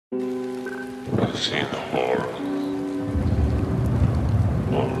I've seen the horrors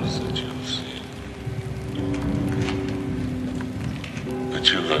that you've seen. But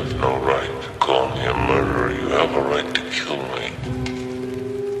you have no right to call me a murderer. You have a right to kill me.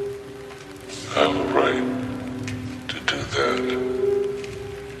 You have a right to do that.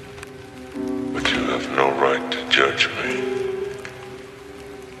 But you have no right to judge me.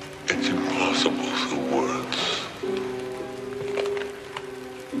 It's impossible through words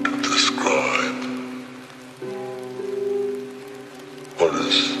to describe what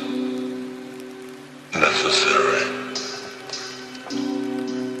is necessary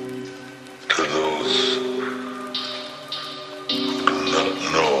to those who do not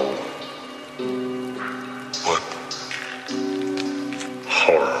know what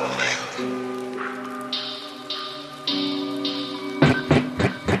horror means.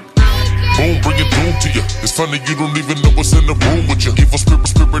 Boom, bring it doom to you. It's funny you don't even know what's in the room with you. Evil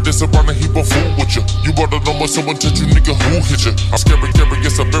spirit is around and he won't fool with you. You oughta know when someone touch you, nigga, who hit you? I'm scary,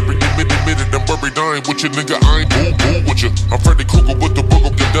 yes, I'm very admitted, I'm worried, I ain't with you, nigga, I ain't boo with you. I'm Freddy Krueger with the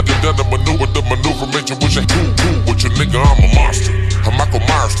booger, you done the maneuver, made you wish I cool with you, nigga, I'm a monster. I'm Michael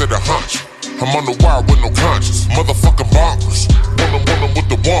Myers, steady hunch. I'm on the wire with no conscience, motherfucking bonkers. Want 'em with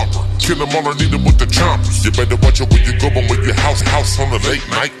the whomper, kill 'em all I need 'em with the chompers. You better watch it when you go on with your house on a late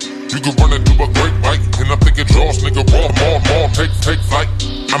night. You can run into a great bite, and I'm thinking jaws, nigga, raw, take flight.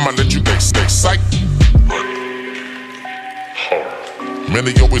 I'ma let you stay sight. Man,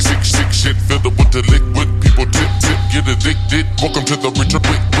 they always sick shit, filled up with the liquid. People tip, get addicted. Welcome to the rich and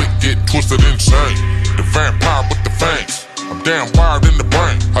quick, get twisted insane. The vampire with the fangs. I'm damn wired in the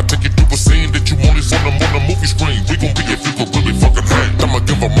brain. I take you through a scene that you only saw them on the movie screen. We gon' be if you could really fucking hang. I'ma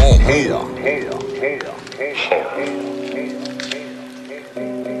give them all horror.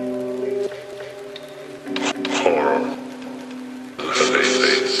 Horror. The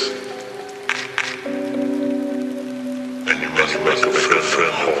face. And you must make a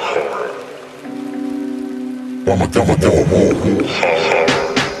friend horror. I'ma give them all horror.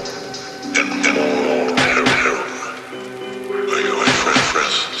 And more terror. Like your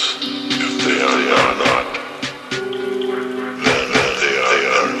friends. If they are not, then they are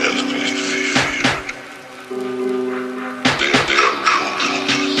enemies feared. They are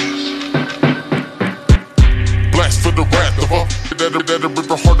Blast for the wrath of her. That'll rip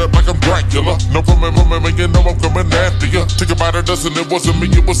her heart up like I'm Dracula. No woman, you know I'm coming after ya. Think about it, doesn't it wasn't me,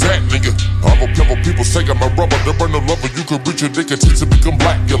 it was that nigga. I'm a devil, people say I'm a rubber. The burner lover, you could reach your dick and to become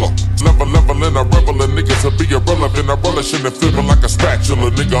Blackula. Level, and I revel in niggas to be irrelevant. I relish in the feeling like a spatula.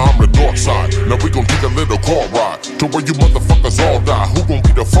 Nigga, I'm the dark side. Now we gon' take a little car ride to where you motherfuckers all die. Who gon'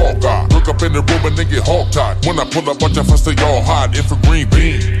 be the fall guy? Look up in the room and they get hog-tied. When I pull up, watch out first they all hide. In for green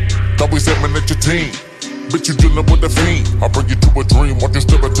bean, always aiming at your team. Bitch, you dealin' with the fiend. I bring you to a dream. Watch you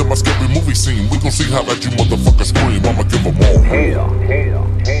step into my scary movie scene. We gon' see how that you motherfuckers scream. I'ma give them all.